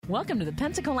Welcome to the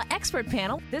Pensacola Expert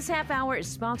Panel. This half hour is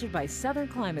sponsored by Southern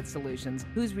Climate Solutions,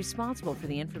 who's responsible for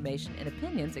the information and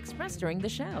opinions expressed during the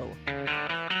show.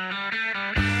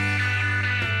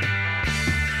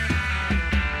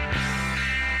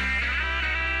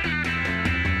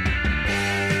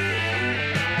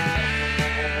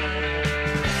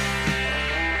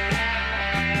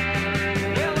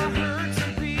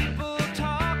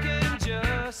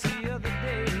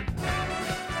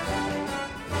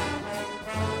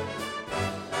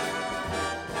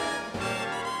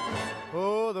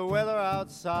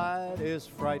 Outside is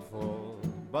frightful,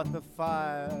 but the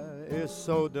fire is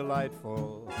so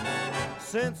delightful.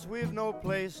 Since we've no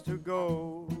place to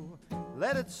go,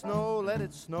 let it snow, let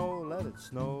it snow, let it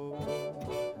snow.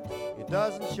 It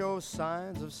doesn't show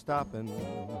signs of stopping,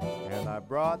 and I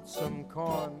brought some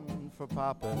corn for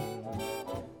popping.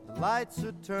 The lights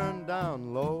are turned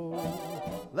down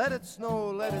low. Let it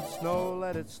snow, let it snow,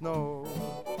 let it snow.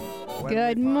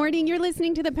 Good morning. You're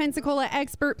listening to the Pensacola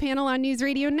Expert Panel on News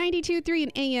Radio 92.3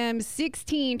 and AM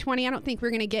 1620. I don't think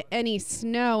we're going to get any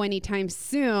snow anytime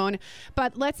soon,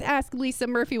 but let's ask Lisa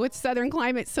Murphy with Southern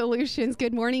Climate Solutions.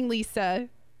 Good morning, Lisa.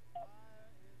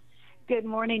 Good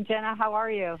morning, Jenna. How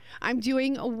are you? I'm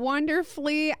doing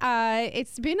wonderfully.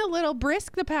 It's been a little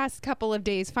brisk the past couple of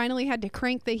days. Finally had to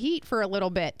crank the heat for a little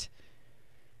bit.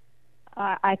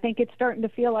 I think it's starting to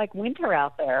feel like winter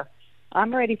out there.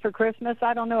 I'm ready for Christmas.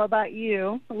 I don't know about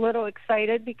you. A little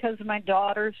excited because my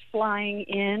daughter's flying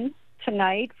in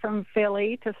tonight from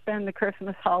Philly to spend the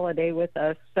Christmas holiday with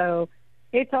us. So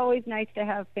it's always nice to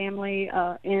have family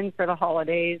in for the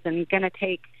holidays, and gonna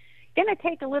take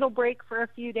a little break for a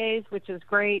few days, which is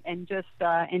great, and just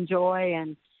enjoy.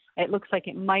 And it looks like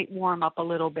it might warm up a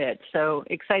little bit. So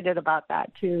excited about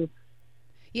that too.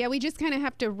 Yeah, we just kind of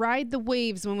have to ride the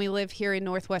waves when we live here in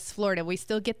Northwest Florida. We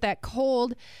still get that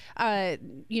cold, that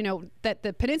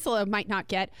the peninsula might not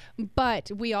get,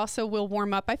 but we also will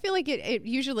warm up. I feel like it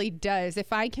usually does.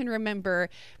 If I can remember,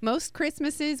 most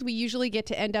Christmases, we usually get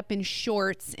to end up in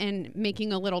shorts and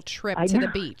making a little trip to the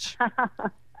beach.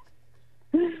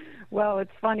 Well,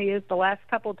 it's funny is the last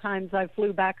couple times I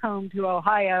flew back home to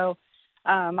Ohio,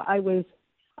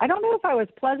 I don't know if I was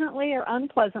pleasantly or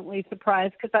unpleasantly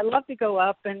surprised, because I love to go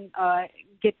up and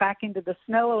get back into the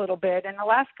snow a little bit. And the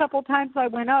last couple times I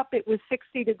went up, it was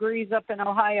 60 degrees up in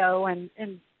Ohio and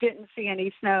didn't see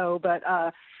any snow. But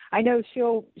I know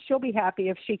she'll be happy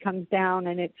if she comes down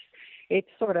and it's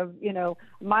sort of,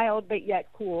 mild but yet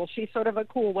cool. She's sort of a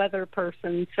cool weather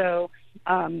person. So,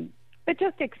 but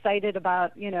just excited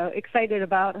about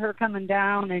her coming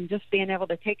down and just being able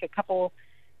to take a couple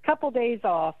days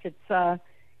off.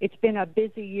 It's been a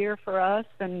busy year for us,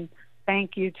 and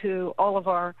thank you to all of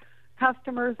our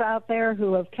customers out there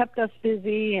who have kept us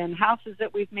busy, and houses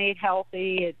that we've made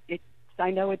healthy. I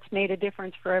know it's made a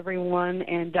difference for everyone,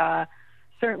 and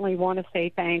certainly want to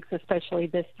say thanks, especially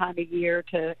this time of year,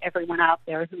 to everyone out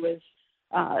there who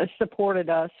has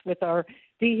supported us with our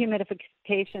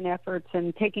dehumidification efforts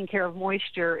and taking care of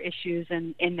moisture issues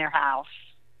in their house.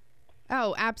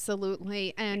 Oh,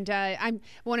 absolutely. And I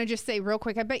want to just say real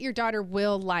quick, I bet your daughter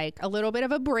will like a little bit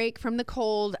of a break from the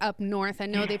cold up north. I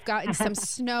know they've gotten some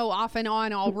snow off and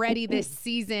on already this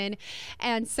season.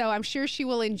 And so I'm sure she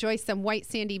will enjoy some white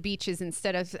sandy beaches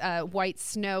instead of white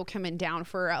snow coming down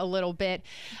for a little bit.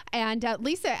 And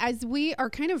Lisa, as we are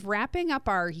kind of wrapping up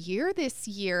our year this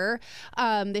season,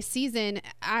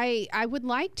 I would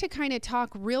like to kind of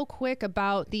talk real quick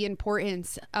about the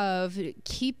importance of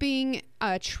keeping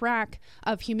track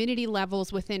of humidity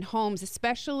levels within homes,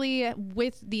 especially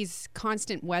with these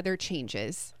constant weather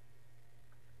changes.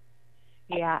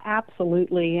 Yeah,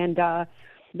 absolutely. And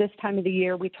this time of the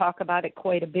year, we talk about it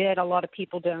quite a bit. A lot of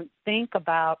people don't think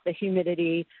about the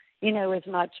humidity, as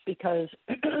much because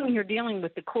you're dealing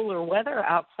with the cooler weather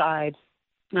outside.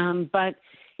 But,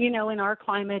 in our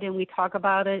climate, and we talk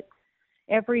about it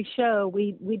every show,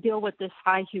 we deal with this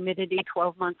high humidity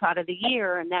 12 months out of the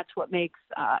year, and that's what makes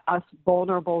us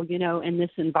vulnerable, in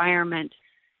this environment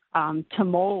to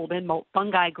mold and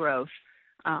fungi growth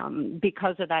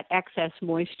because of that excess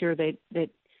moisture that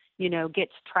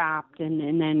gets trapped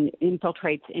and then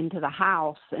infiltrates into the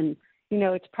house. And,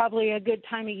 it's probably a good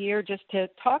time of year just to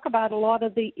talk about a lot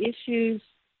of the issues,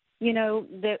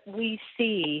 that we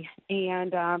see,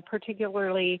 and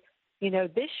particularly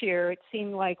this year, it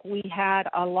seemed like we had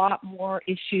a lot more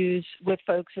issues with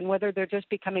folks, and whether they're just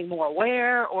becoming more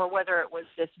aware or whether it was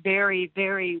this very,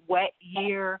 very wet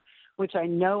year, which I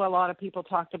know a lot of people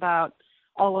talked about,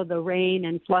 all of the rain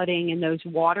and flooding and those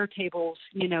water tables,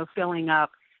 filling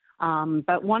up.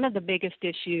 But one of the biggest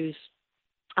issues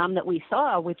that we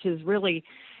saw, which is really,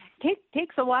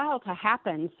 takes a while to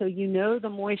happen, so the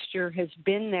moisture has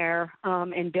been there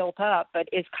and built up, but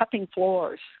is cupping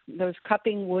floors. Those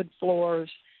cupping wood floors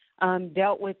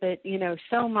dealt with it,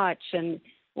 so much. And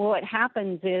what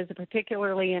happens is,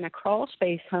 particularly in a crawl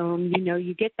space home,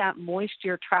 you get that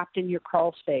moisture trapped in your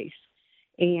crawl space.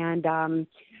 And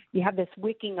you have this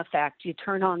wicking effect. You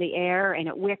turn on the air, and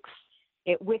it wicks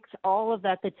all of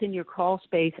that that's in your crawl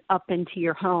space up into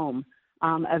your home.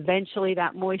 Eventually,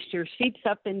 that moisture seeps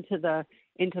up into the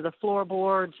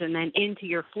floorboards and then into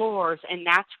your floors, and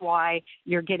that's why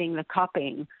you're getting the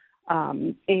cupping.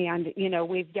 And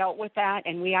we've dealt with that,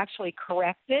 and we actually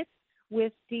correct it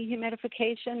with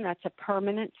dehumidification. That's a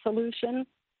permanent solution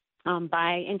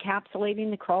by encapsulating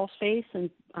the crawl space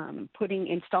and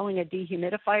installing a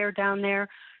dehumidifier down there.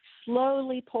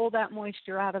 Slowly pull that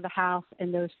moisture out of the house,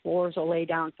 and those floors will lay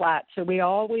down flat. So we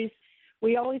always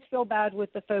feel bad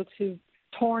with the folks who've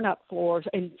torn up floors,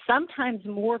 and sometimes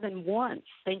more than once,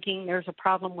 thinking there's a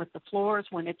problem with the floors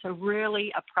when it's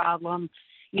really a problem,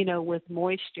 with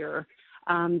moisture.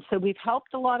 So we've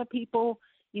helped a lot of people,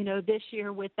 this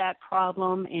year with that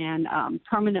problem, and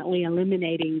permanently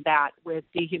eliminating that with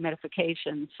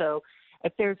dehumidification. So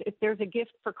if there's a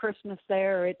gift for Christmas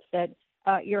there, it's that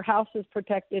your house is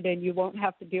protected and you won't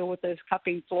have to deal with those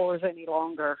cupping floors any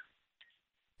longer.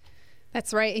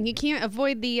 That's right. And you can't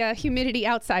avoid the humidity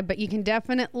outside, but you can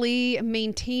definitely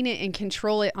maintain it and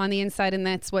control it on the inside. And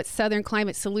that's what Southern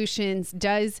Climate Solutions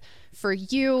does for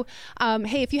you.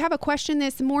 Hey, if you have a question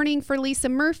this morning for Lisa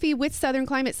Murphy with Southern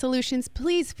Climate Solutions,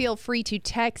 please feel free to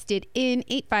text it in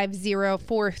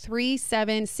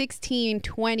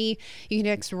 850-437-1620. You can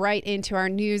text right into our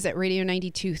news at Radio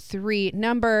 92.3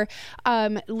 number.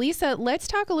 Lisa, let's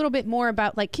talk a little bit more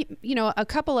about a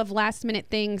couple of last minute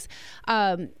things.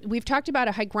 We've talked about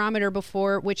a hygrometer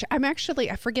before, which I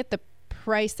forget the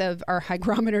price of our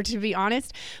hygrometer, to be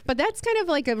honest, but that's kind of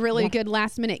like a really good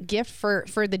last minute gift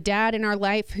for the dad in our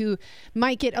life who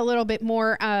might get a little bit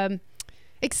more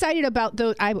excited about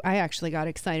those. I actually got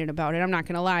excited about it. I'm not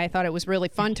going to lie. I thought it was really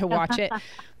fun to watch it.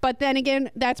 But then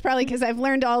again, that's probably because I've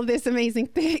learned all these amazing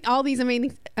things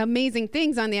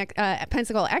on the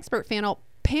Pensacola Expert panel.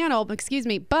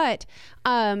 But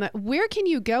where can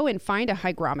you go and find a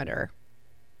hygrometer?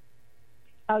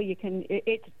 Oh, you can.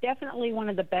 It's definitely one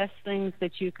of the best things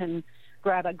that you can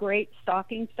grab. A great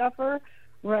stocking stuffer,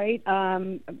 right?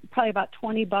 Probably about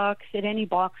 $20 at any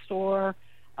box store.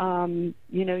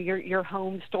 Your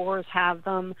home stores have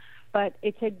them, but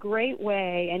it's a great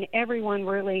way, and everyone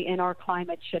really in our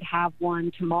climate should have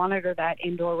one to monitor that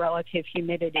indoor relative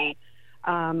humidity.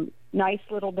 Nice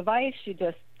little device. You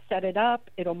just set it up.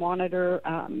 It'll monitor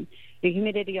the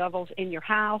humidity levels in your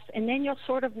house, and then you'll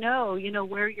sort of know,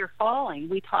 where you're falling.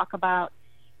 We talk about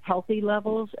healthy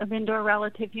levels of indoor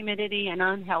relative humidity and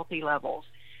unhealthy levels.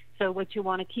 So what you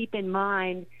want to keep in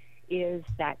mind is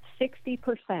that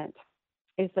 60%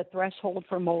 is the threshold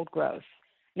for mold growth.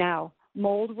 Now,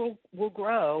 mold will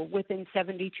grow within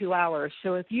 72 hours.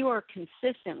 So if you are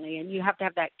consistently, and you have to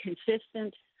have that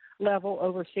consistent level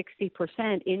over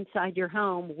 60% inside your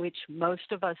home, which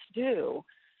most of us do,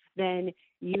 then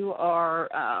you are,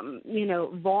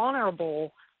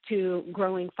 vulnerable to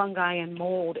growing fungi and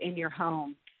mold in your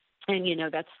home. And,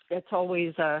 that's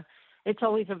always a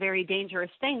very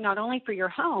dangerous thing, not only for your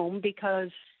home,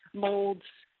 because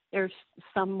there's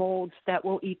some molds that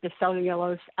will eat the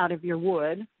cellulose out of your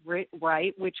wood,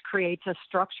 right, which creates a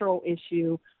structural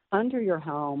issue under your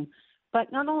home.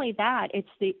 But not only that, it's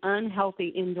the unhealthy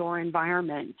indoor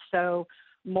environment. So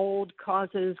mold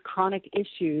causes chronic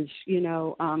issues,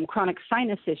 chronic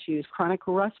sinus issues, chronic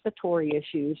respiratory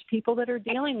issues. People that are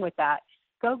dealing with that,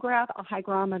 go grab a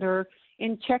hygrometer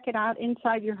and check it out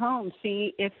inside your home.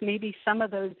 See if maybe some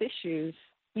of those issues,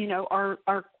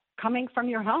 are coming from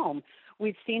your home.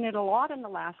 We've seen it a lot in the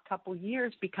last couple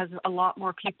years because a lot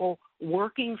more people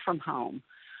working from home,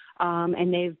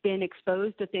 and they've been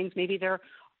exposed to things. Maybe they're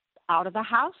out of the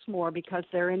house more because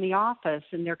they're in the office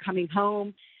and they're coming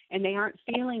home and they aren't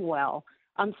feeling well.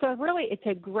 So really, it's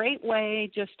a great way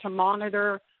just to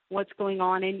monitor what's going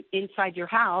on inside your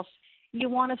house. You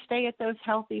want to stay at those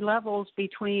healthy levels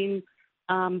between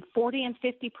 40 and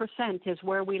 50% is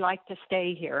where we like to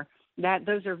stay here.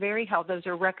 Those are very healthy. Those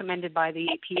are recommended by the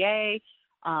EPA,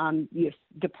 US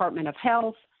Department of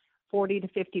Health. 40 to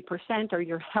 50% are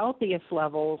your healthiest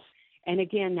levels. And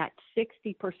again, that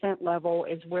 60% level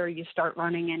is where you start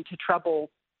running into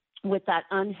trouble with that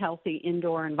unhealthy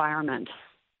indoor environment.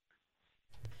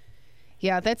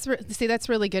 Yeah, that's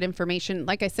really good information.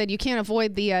 Like I said, you can't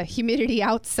avoid the humidity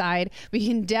outside, but you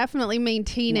can definitely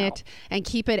maintain it and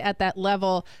keep it at that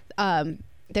level.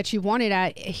 that you want it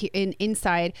at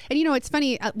inside. And it's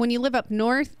funny, when you live up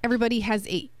north, everybody has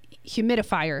a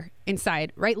humidifier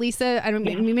inside, right, Lisa? I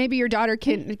mean, maybe your daughter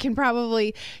can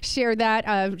probably share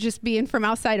that. Just being from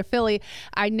outside of Philly,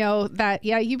 I know that,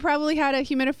 you probably had a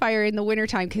humidifier in the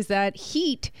wintertime because that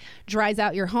heat dries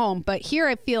out your home. But here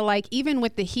I feel like even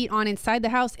with the heat on inside the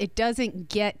house, it doesn't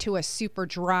get to a super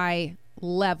dry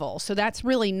level. So that's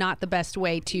really not the best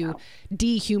way to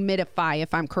dehumidify,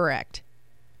 if I'm correct.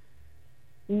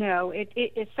 No,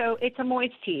 so it's a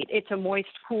moist heat. It's a moist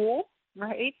cool,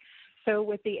 right? So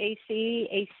with the AC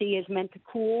is meant to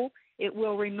cool. It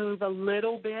will remove a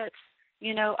little bit,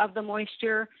 of the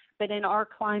moisture, but in our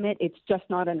climate, it's just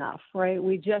not enough, right?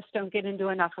 We just don't get into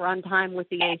enough runtime with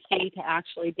the AC to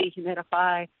actually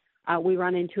dehumidify. We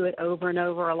run into it over and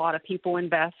over. A lot of people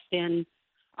invest in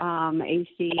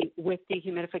AC with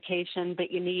dehumidification,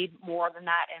 but you need more than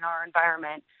that in our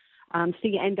environment. So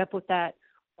you end up with that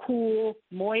cool,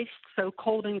 moist, so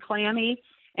cold and clammy.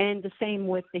 And the same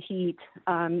with the heat.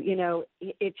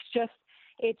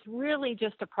 It's really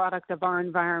just a product of our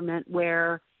environment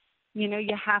where,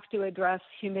 you have to address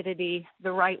humidity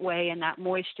the right way and that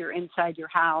moisture inside your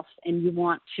house. And you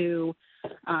want to,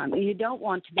 you don't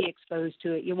want to be exposed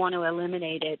to it. You want to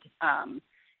eliminate it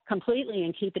completely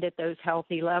and keep it at those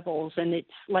healthy levels. And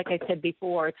it's, like I said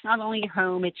before, it's not only your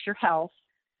home, it's your health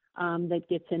that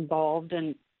gets involved.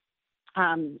 And,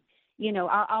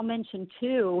 I'll mention,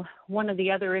 too, one of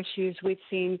the other issues we've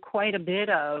seen quite a bit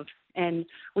of, and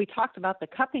we talked about the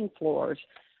cupping floors,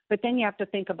 but then you have to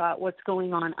think about what's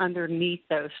going on underneath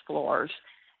those floors.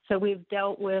 So we've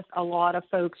dealt with a lot of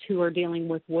folks who are dealing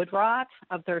with wood rot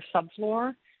of their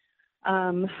subfloor,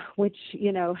 which,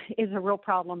 is a real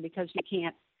problem because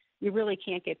you really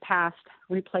can't get past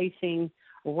replacing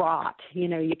rot.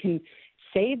 You can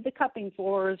save the cupping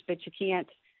floors, but you can't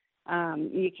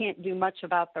do much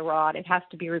about the rot. It has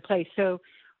to be replaced. So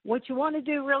what you want to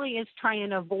do really is try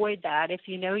and avoid that. If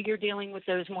you're dealing with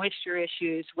those moisture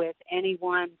issues with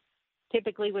anyone,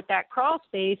 typically with that crawl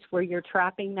space where you're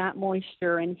trapping that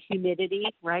moisture and humidity,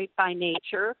 right, by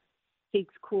nature,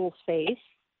 seeks cool space.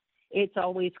 It's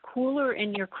always cooler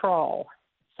in your crawl.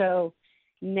 So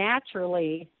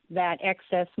naturally, that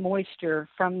excess moisture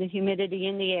from the humidity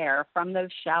in the air, from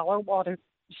those shallow water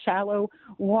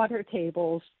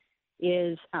tables,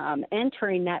 is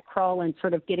entering that crawl and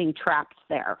sort of getting trapped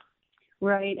there,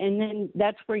 right? And then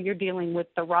that's where you're dealing with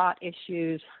the rot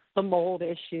issues, the mold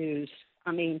issues.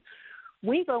 I mean,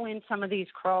 we go in some of these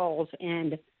crawls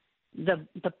and the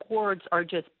boards are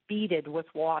just beaded with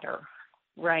water,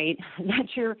 right?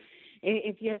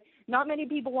 Not many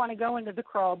people want to go into the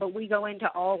crawl, but we go into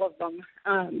all of them,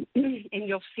 and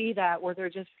you'll see that where they're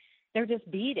just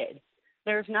beaded.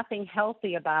 There's nothing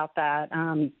healthy about that.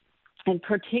 And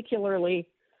particularly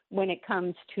when it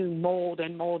comes to mold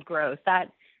and mold growth,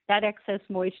 that excess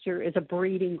moisture is a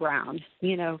breeding ground,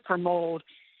 for mold.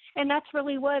 And that's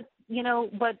really what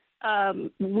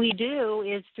we do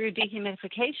is through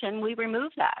dehumidification, we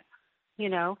remove that,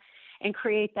 and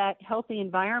create that healthy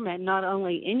environment, not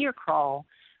only in your crawl,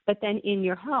 but then in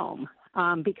your home,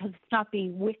 because it's not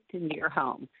being wicked into your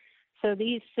home. So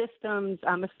these systems,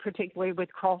 particularly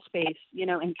with crawl space,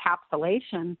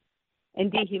 encapsulation and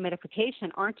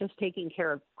dehumidification, aren't just taking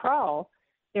care of crawl,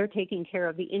 they're taking care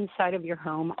of the inside of your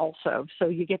home also. So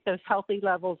you get those healthy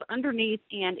levels underneath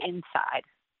and inside.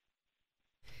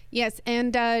 Yes,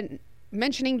 and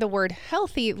mentioning the word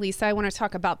healthy, Lisa, I want to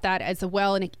talk about that as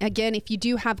well. And again, if you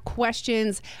do have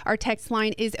questions, our text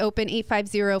line is open,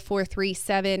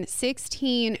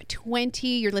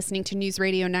 850-437-1620. You're listening to News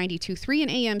Radio 92.3 and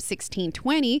AM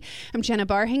 1620. I'm Jenna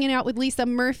Barr, hanging out with Lisa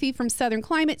Murphy from Southern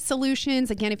Climate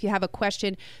Solutions. Again, if you have a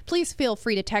question, please feel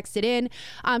free to text it in.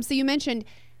 So you mentioned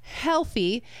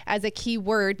healthy as a key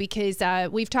word because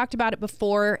we've talked about it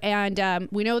before, and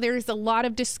we know there's a lot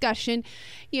of discussion,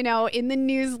 in the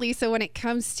news, Lisa, when it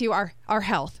comes to our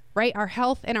health, right? Our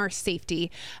health and our safety.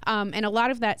 And a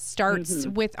lot of that starts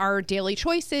with our daily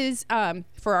choices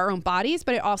for our own bodies,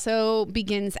 but it also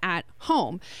begins at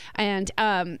home. And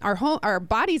our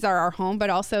bodies are our home, but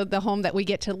also the home that we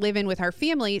get to live in with our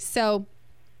family. So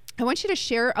I want you to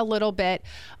share a little bit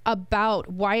about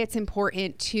why it's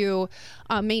important to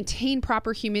maintain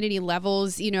proper humidity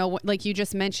levels. Like you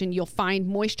just mentioned, you'll find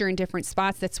moisture in different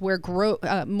spots. That's where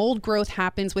mold growth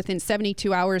happens within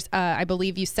 72 hours, I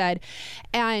believe you said.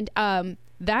 And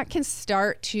that can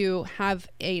start to have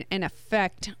an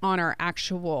effect on our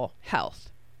actual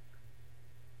health.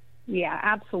 Yeah,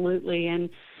 absolutely. And,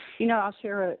 I'll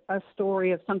share a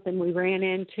story of something we ran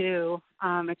into.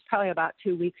 It's probably about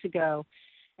 2 weeks ago.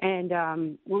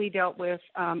 And we dealt with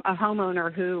a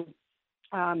homeowner who,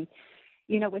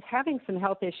 was having some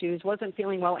health issues, wasn't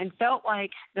feeling well, and felt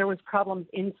like there was problems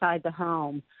inside the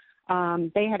home.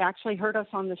 They had actually heard us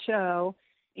on the show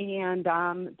and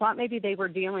thought maybe they were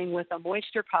dealing with a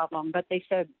moisture problem, but they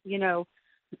said,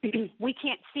 we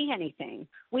can't see anything.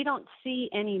 We don't see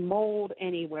any mold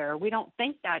anywhere. We don't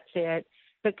think that's it,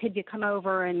 but could you come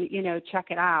over and, check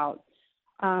it out?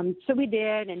 So we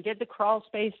did, and did the crawl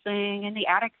space thing and the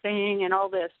attic thing and all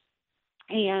this.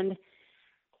 And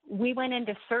we went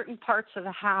into certain parts of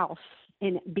the house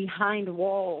and behind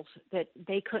walls that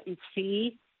they couldn't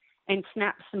see and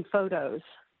snapped some photos.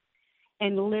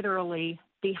 And literally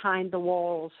behind the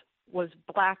walls was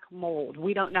black mold.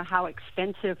 We don't know how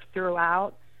extensive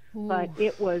throughout, but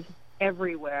it was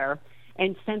everywhere.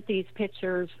 And sent these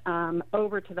pictures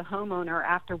over to the homeowner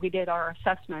after we did our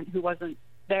assessment, who wasn't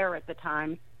there at the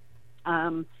time.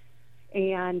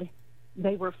 And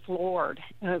they were floored.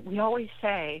 We always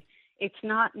say it's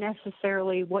not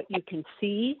necessarily what you can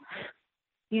see,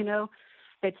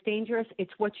 that's dangerous.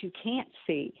 It's what you can't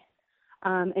see.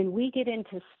 And we get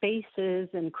into spaces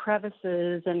and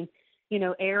crevices and,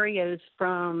 areas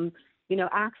from,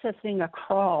 accessing a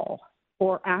crawl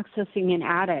or accessing an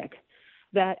attic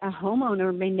that a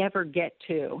homeowner may never get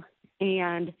to.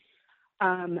 And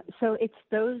so it's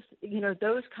those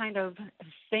kind of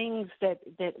things that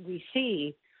we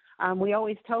see. We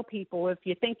always tell people, if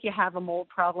you think you have a mold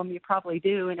problem, you probably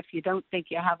do. And if you don't think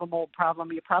you have a mold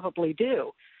problem, you probably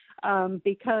do.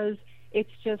 Because it's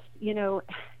just, you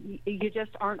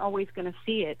just aren't always going to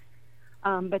see it.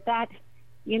 But that,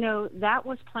 that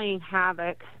was playing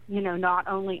havoc, not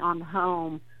only on the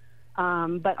home,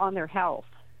 but on their health.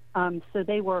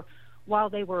 So while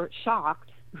they were shocked,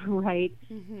 right,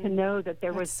 to know that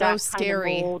there was that kind of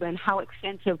mold and how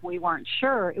extensive, we weren't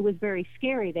sure. It was very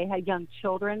scary. They had young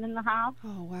children in the house.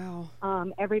 Oh,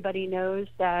 wow. Everybody knows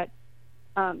that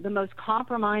the most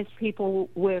compromised people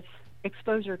with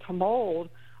exposure to mold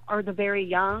are the very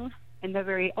young and the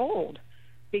very old,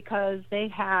 because they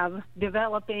have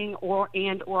developing or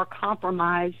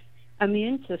compromised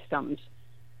immune systems.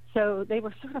 So they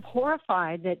were sort of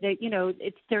horrified that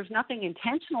there's nothing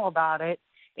intentional about it.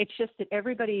 It's just that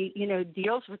everybody,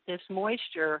 deals with this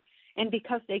moisture, and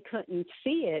because they couldn't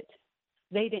see it,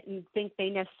 they didn't think they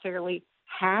necessarily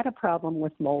had a problem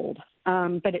with mold.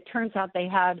 But it turns out they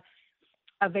had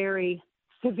a very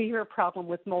severe problem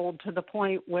with mold, to the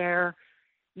point where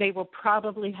they will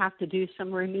probably have to do some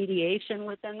remediation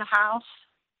within the house,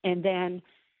 and then,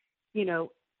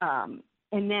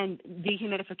 and then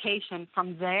dehumidification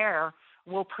from there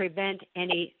will prevent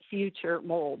any future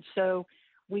mold. So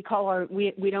we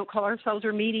don't call ourselves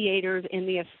remediators in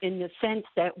the sense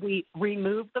that we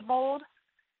remove the mold,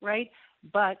 right?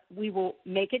 But we will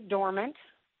make it dormant,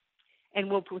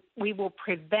 and we will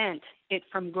prevent it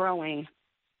from growing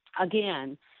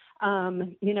again.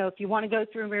 If you want to go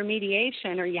through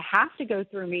remediation, or you have to go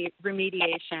through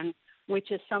remediation,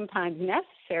 which is sometimes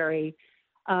necessary,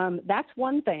 that's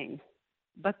one thing.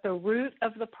 But the root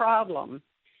of the problem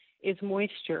is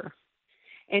moisture.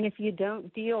 And if you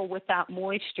don't deal with that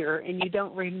moisture, and you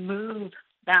don't remove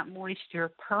that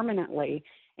moisture permanently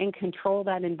and control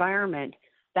that environment,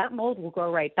 that mold will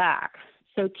go right back.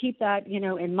 So keep that,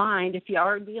 in mind. If you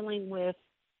are dealing with,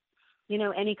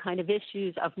 any kind of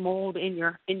issues of mold in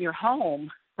your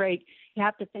home, right, you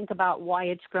have to think about why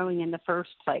it's growing in the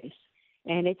first place.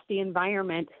 And it's the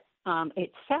environment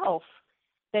itself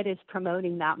that is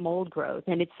promoting that mold growth.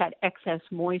 And it's that excess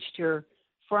moisture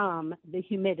from the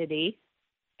humidity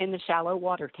in the shallow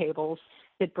water tables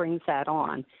that brings that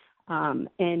on. And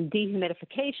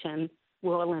dehumidification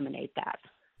will eliminate that.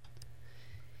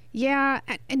 Yeah.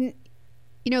 And,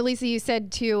 Lisa, you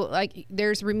said too, like,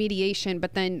 there's remediation,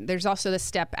 but then there's also the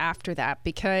step after that,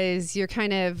 because you're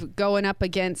kind of going up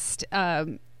against,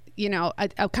 a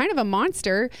kind of a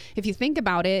monster, if you think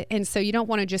about it. And so you don't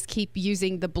want to just keep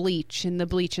using the bleach and the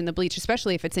bleach and the bleach,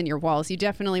 especially if it's in your walls. You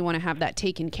definitely want to have that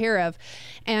taken care of.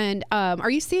 And are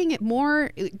you seeing it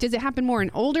more? Does it happen more in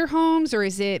older homes, or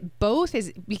is it both? Is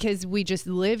it because we just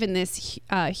live in this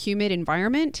humid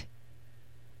environment?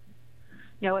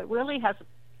 No, it really has.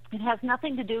 It has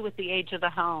nothing to do with the age of the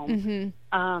home.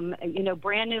 Mm-hmm.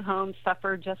 Brand new homes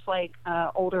suffer just like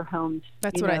older homes.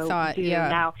 That's what I thought. Do yeah.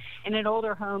 Now, in an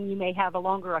older home, you may have a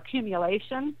longer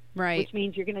accumulation, right? Which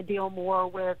means you're going to deal more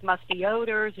with musty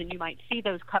odors, and you might see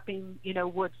those cupping,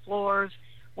 wood floors.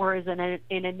 Whereas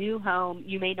in a new home,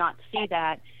 you may not see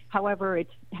that. However, it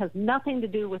has nothing to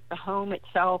do with the home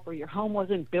itself, or your home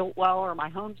wasn't built well, or my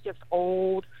home's just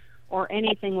old, or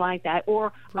anything like that,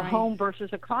 or right. A home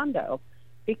versus a condo.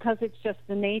 Because it's just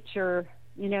the nature,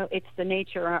 it's the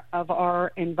nature of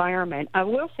our environment. I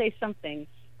will say something.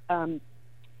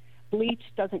 bleach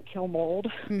doesn't kill mold.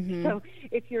 Mm-hmm. So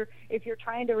if you're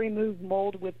trying to remove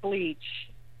mold with bleach,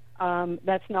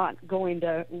 that's not going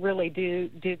to really do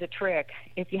the trick.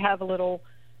 If you have a little,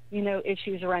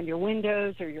 issues around your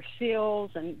windows or your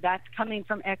seals, and that's coming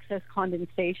from excess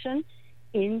condensation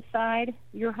inside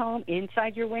your home,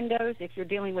 inside your windows, if you're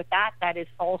dealing with that, that is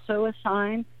also a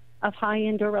sign of high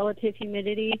indoor relative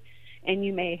humidity. And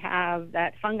you may have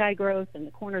that fungi growth in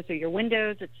the corners of your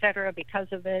windows, et cetera, because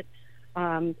of it.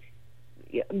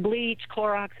 Bleach,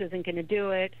 Clorox isn't going to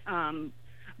do it,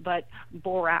 but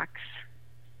borax,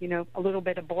 a little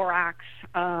bit of borax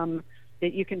that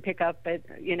you can pick up at,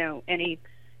 any,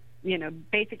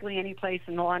 basically any place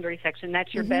in the laundry section.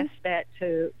 That's your best bet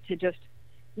to just,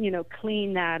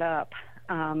 clean that up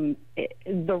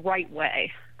the right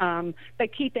way.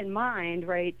 But keep in mind,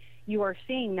 right, you are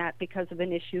seeing that because of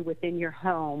an issue within your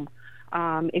home.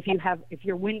 If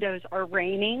your windows are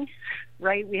raining,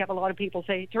 right, we have a lot of people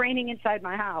say, it's raining inside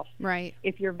my house. Right.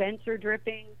 If your vents are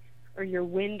dripping or your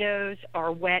windows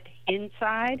are wet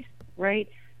inside, right,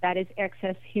 that is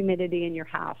excess humidity in your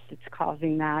house. It's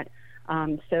causing that.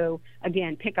 So,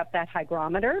 again, pick up that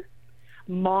hygrometer,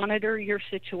 monitor your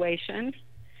situation,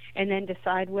 and then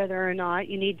decide whether or not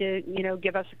you need to,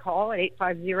 give us a call at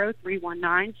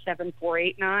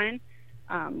 850-319-7489.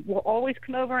 We'll always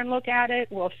come over and look at it.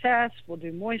 We'll assess. We'll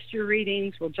do moisture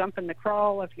readings. We'll jump in the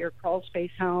crawl of your crawl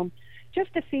space home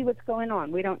just to see what's going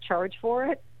on. We don't charge for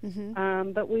it,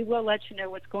 but we will let you know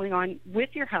what's going on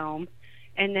with your home,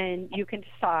 and then you can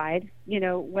decide,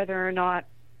 whether or not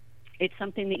it's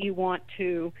something that you want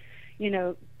to,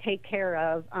 take care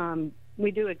of.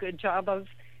 We do a good job of,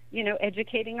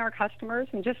 educating our customers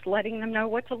and just letting them know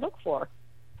what to look for.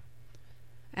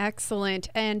 Excellent.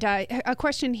 And a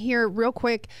question here real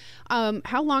quick.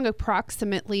 How long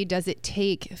approximately does it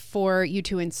take for you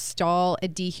to install a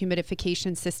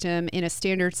dehumidification system in a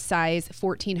standard size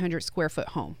 1,400 square foot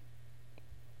home?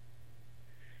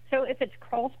 So if it's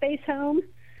crawl space home,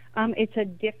 it's a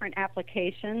different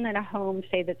application than a home,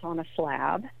 say, that's on a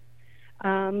slab.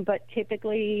 But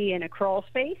typically in a crawl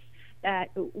space, that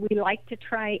we like to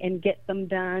try and get them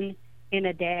done in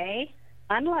a day,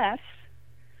 unless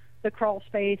the crawl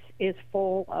space is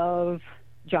full of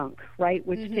junk, right?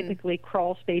 Which typically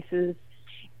crawl spaces,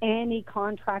 any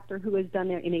contractor who has done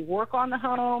any work on the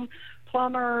home,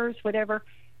 plumbers, whatever,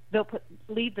 they'll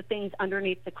leave the things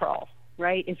underneath the crawl,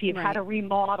 right? If you've had a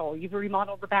remodel, you've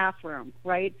remodeled the bathroom,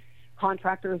 right?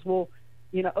 Contractors will,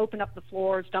 open up the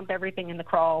floors, dump everything in the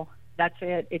crawl. That's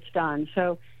it. It's done.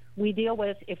 So we deal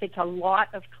with, if it's a lot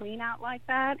of clean out like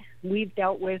that, we've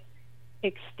dealt with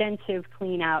extensive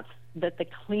clean outs that the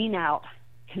clean out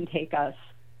can take us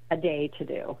a day to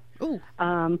do.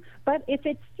 But if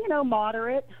it's,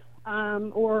 moderate,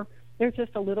 or there's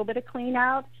just a little bit of clean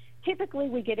out, typically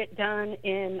we get it done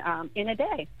in a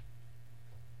day.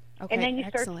 Okay, and then you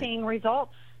start seeing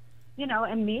results,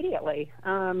 immediately.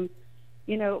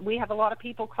 We have a lot of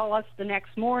people call us the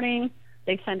next morning.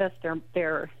 They send us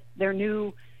their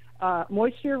new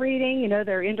moisture reading,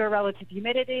 their indoor relative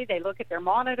humidity. They look at their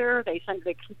monitor. They send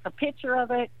a picture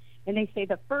of it. And they say,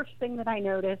 the first thing that I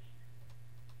notice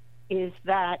is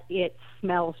that it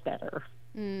smells better.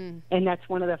 And that's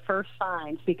one of the first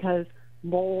signs, because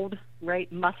mold,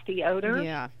 right, musty odors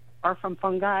are from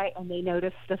fungi, and they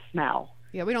notice the smell.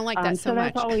 Yeah, we don't like that so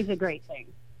much. So that's always a great thing.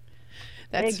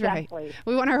 That's right.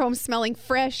 We want our home smelling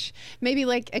fresh, maybe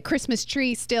like a Christmas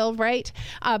tree still, right?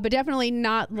 But definitely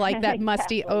not like that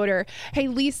musty odor. Hey,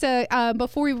 Lisa,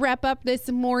 before we wrap up this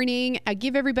morning,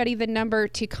 give everybody the number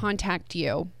to contact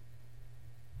you.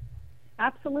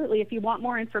 Absolutely. If you want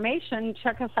more information,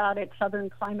 check us out at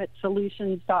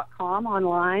southernclimatesolutions.com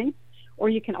online, or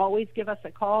you can always give us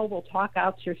a call. We'll talk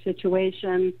out your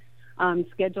situation,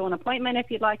 schedule an appointment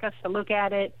if you'd like us to look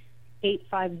at it.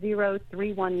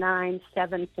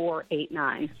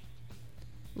 850-319-7489.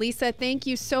 Lisa, thank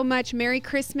you so much. Merry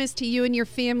Christmas to you and your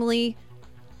family.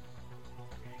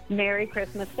 Merry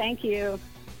Christmas. Thank you.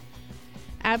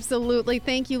 Absolutely.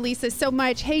 Thank you, Lisa, so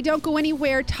much. Hey, don't go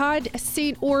anywhere. Todd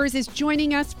St. Ors is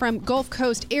joining us from Gulf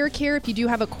Coast Air Care. If you do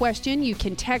have a question, you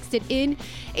can text it in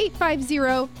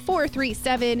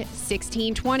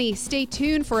 850-437-1620. Stay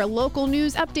tuned for a local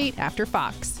news update after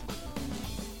Fox.